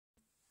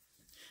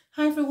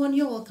Hi everyone,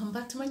 you're welcome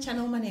back to my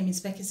channel. My name is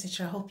Becky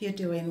Citra. I hope you're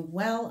doing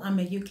well. I'm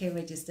a UK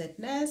registered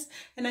nurse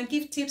and I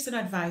give tips and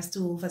advice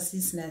to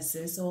overseas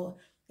nurses or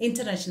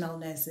international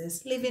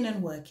nurses living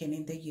and working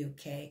in the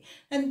UK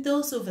and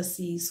those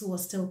overseas who are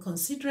still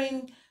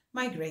considering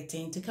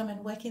migrating to come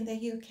and work in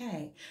the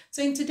UK.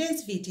 So in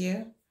today's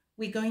video,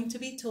 we're going to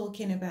be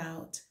talking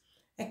about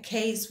a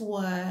case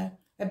where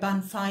a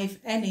Band 5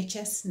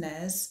 NHS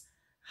nurse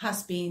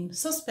has been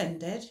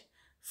suspended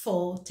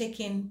for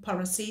taking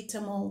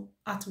paracetamol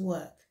at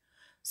work.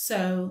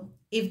 So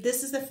if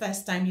this is the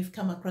first time you've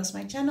come across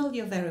my channel,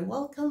 you're very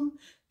welcome.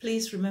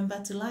 Please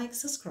remember to like,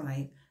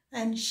 subscribe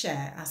and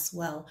share as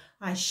well.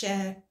 I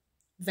share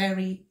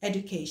very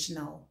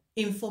educational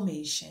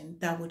information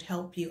that would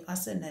help you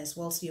as a nurse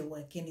whilst you're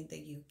working in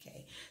the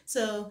UK.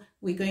 So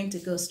we're going to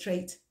go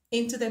straight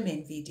into the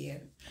main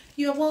video.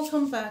 You're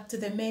welcome back to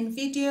the main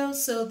video.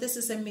 So this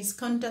is a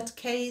misconduct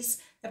case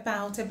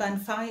about a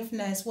Band 5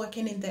 nurse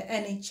working in the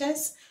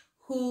NHS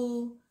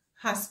who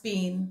has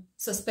been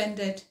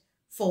suspended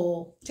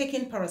for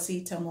taking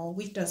paracetamol,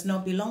 which does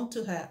not belong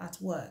to her at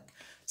work.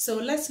 So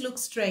let's look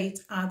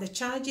straight at the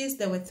charges.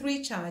 There were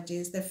 3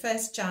 charges. The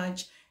first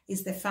charge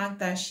is the fact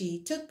that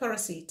she took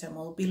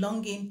paracetamol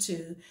belonging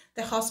to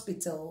the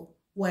hospital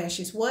where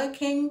she's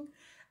working.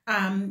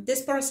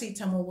 This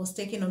paracetamol was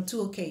taken on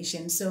 2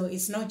 occasions, so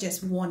it's not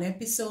just one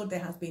episode. There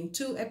have been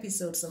 2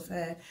 episodes of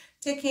her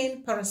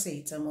taking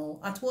paracetamol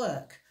at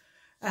work.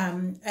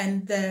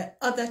 And the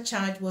other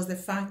charge was the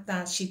fact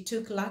that she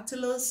took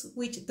lactulose,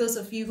 which those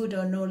of you who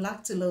don't know,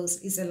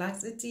 lactulose is a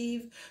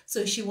laxative.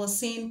 So she was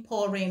seen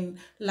pouring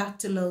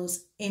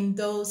lactulose in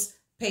those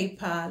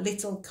paper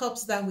little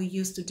cups that we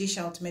use to dish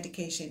out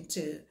medication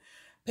to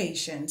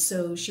patients.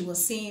 So she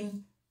was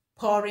seen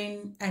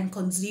pouring and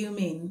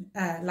consuming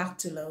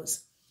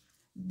lactulose.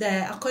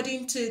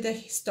 According to the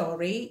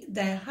story,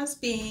 there has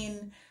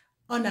been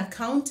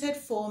unaccounted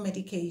for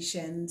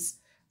medications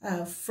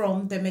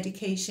from the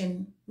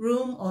medication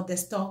room or the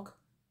stock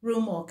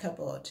room or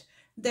cupboard.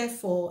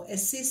 Therefore, a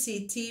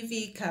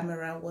CCTV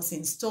camera was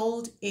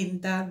installed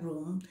in that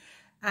room,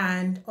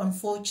 and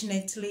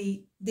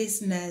unfortunately,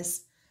 this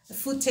nurse,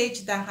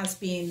 footage that has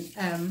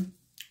been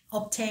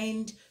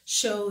obtained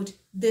showed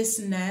this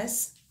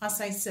nurse, as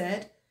I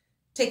said,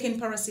 taking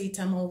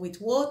paracetamol with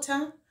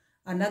water,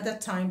 another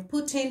time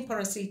putting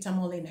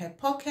paracetamol in her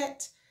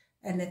pocket,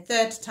 and a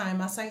third time,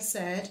 as I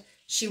said,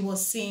 she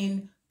was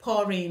seen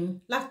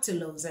pouring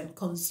lactulose and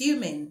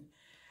consuming.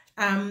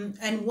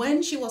 And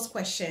when she was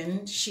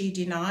questioned, she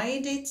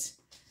denied it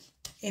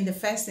in the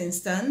first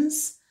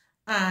instance,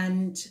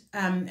 and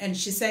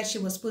she said she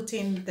was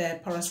putting the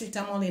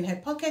paracetamol in her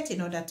pocket in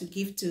order to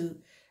give to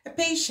a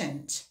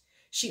patient.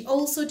 She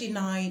also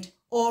denied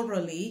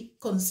orally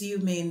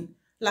consuming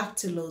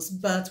lactulose,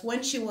 but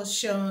when she was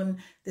shown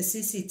the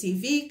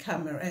CCTV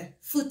camera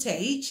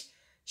footage,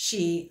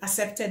 she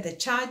accepted the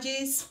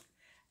charges,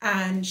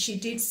 and she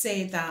did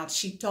say that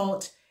she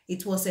thought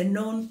it was a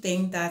known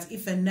thing that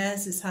if a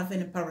nurse is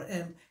having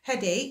a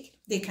headache,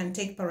 they can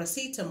take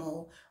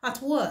paracetamol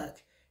at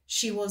work.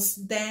 She was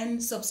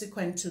then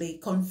subsequently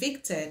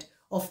convicted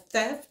of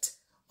theft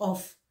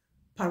of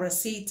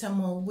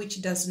paracetamol,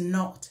 which does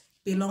not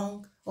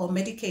belong, or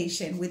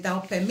medication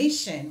without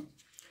permission.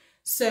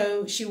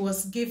 So she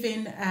was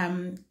given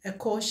a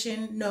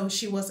caution. No,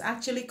 she was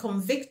actually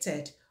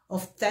convicted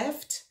of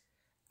theft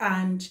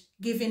and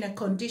given a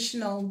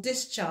conditional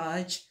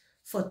discharge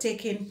for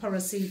taking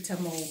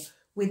paracetamol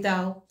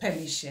without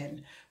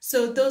permission.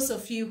 So those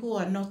of you who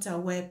are not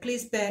aware,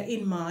 please bear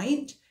in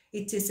mind,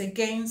 it is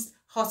against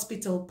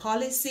hospital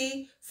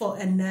policy for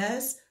a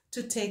nurse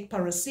to take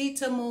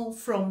paracetamol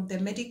from the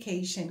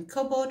medication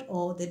cupboard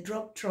or the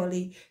drug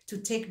trolley to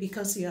take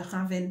because you're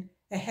having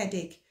a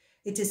headache.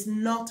 It is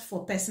not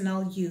for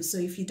personal use. So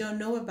if you don't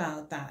know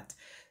about that.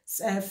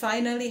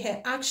 Finally,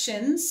 her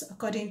actions,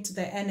 according to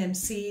the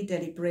NMC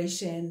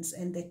deliberations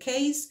in the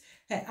case,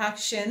 her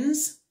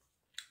actions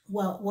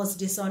was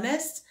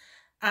dishonest,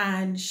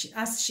 and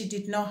as she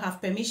did not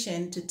have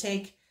permission to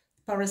take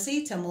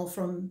paracetamol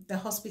from the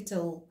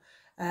hospital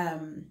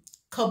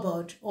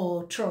cupboard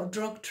or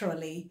drug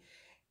trolley,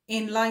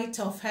 in light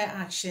of her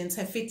actions,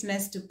 her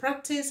fitness to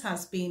practice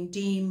has been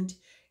deemed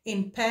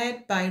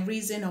impaired by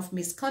reason of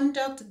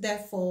misconduct.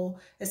 Therefore,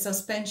 a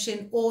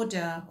suspension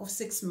order of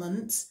 6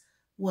 months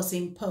was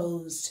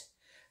imposed.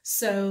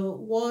 So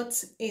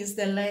what is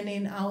the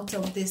learning out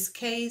of this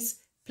case?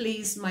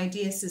 Please, my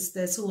dear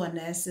sisters who are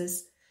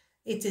nurses,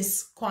 it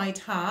is quite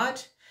hard.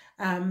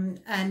 And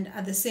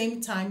at the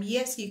same time,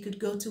 yes, you could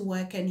go to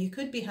work and you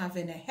could be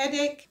having a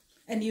headache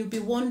and you'll be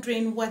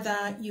wondering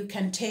whether you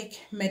can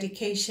take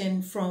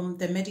medication from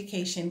the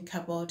medication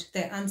cupboard.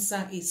 The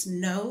answer is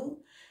no.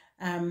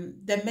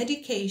 The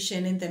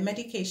medication in the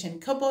medication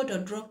cupboard or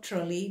drug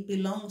trolley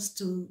belongs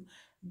to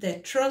the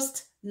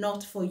trust,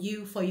 not for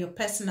you, for your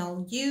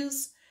personal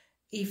use.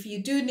 If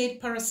you do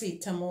need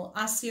paracetamol,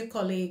 ask your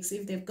colleagues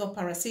if they've got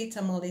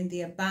paracetamol in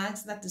their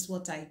bags. That is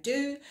what I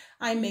do.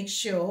 I make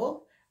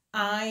sure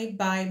I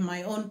buy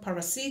my own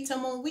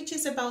paracetamol, which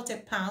is about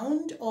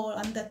 £1 or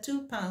under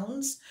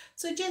 £2.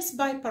 So just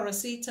buy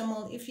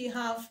paracetamol if you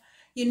have,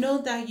 you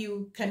know that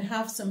you can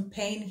have some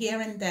pain here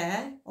and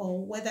there,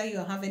 or whether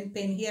you're having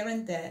pain here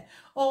and there,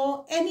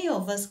 or any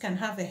of us can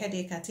have a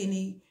headache at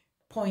any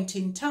point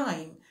in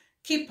time.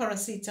 Keep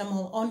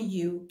paracetamol on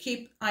you,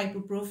 keep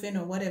ibuprofen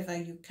or whatever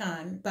you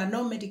can, but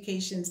no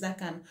medications that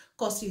can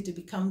cause you to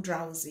become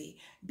drowsy,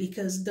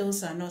 because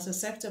those are not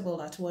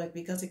acceptable at work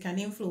because it can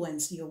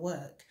influence your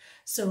work.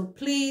 So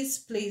please,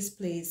 please,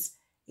 please,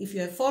 if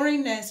you're a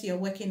foreign nurse, you're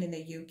working in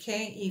the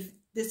UK, if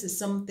this is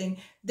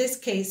something, this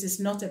case is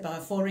not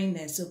about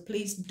foreigners, so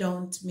please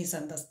don't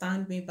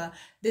misunderstand me, but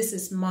this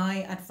is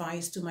my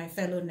advice to my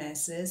fellow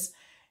nurses.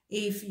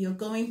 If you're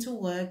going to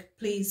work,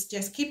 please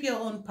just keep your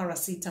own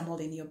paracetamol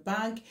in your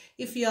bag.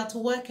 If you're at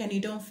work and you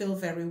don't feel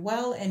very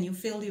well and you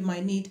feel you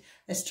might need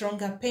a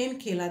stronger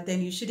painkiller,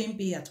 then you shouldn't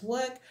be at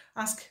work.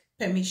 Ask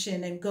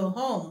permission and go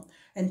home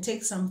and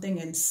take something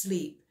and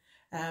sleep.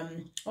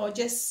 Or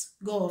just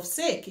go off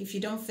sick. If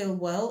you don't feel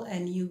well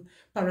and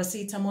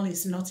paracetamol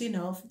is not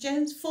enough,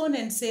 just phone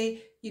and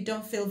say you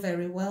don't feel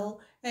very well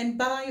and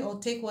buy or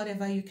take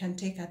whatever you can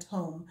take at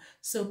home.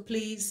 So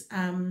please,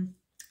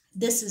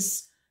 this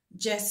is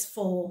just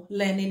for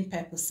learning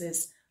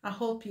purposes. I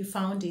hope you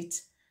found it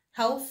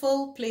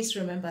helpful. Please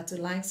remember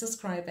to like,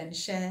 subscribe and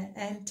share,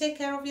 and take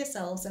care of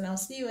yourselves, and I'll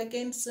see you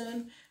again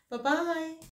soon. Bye-bye.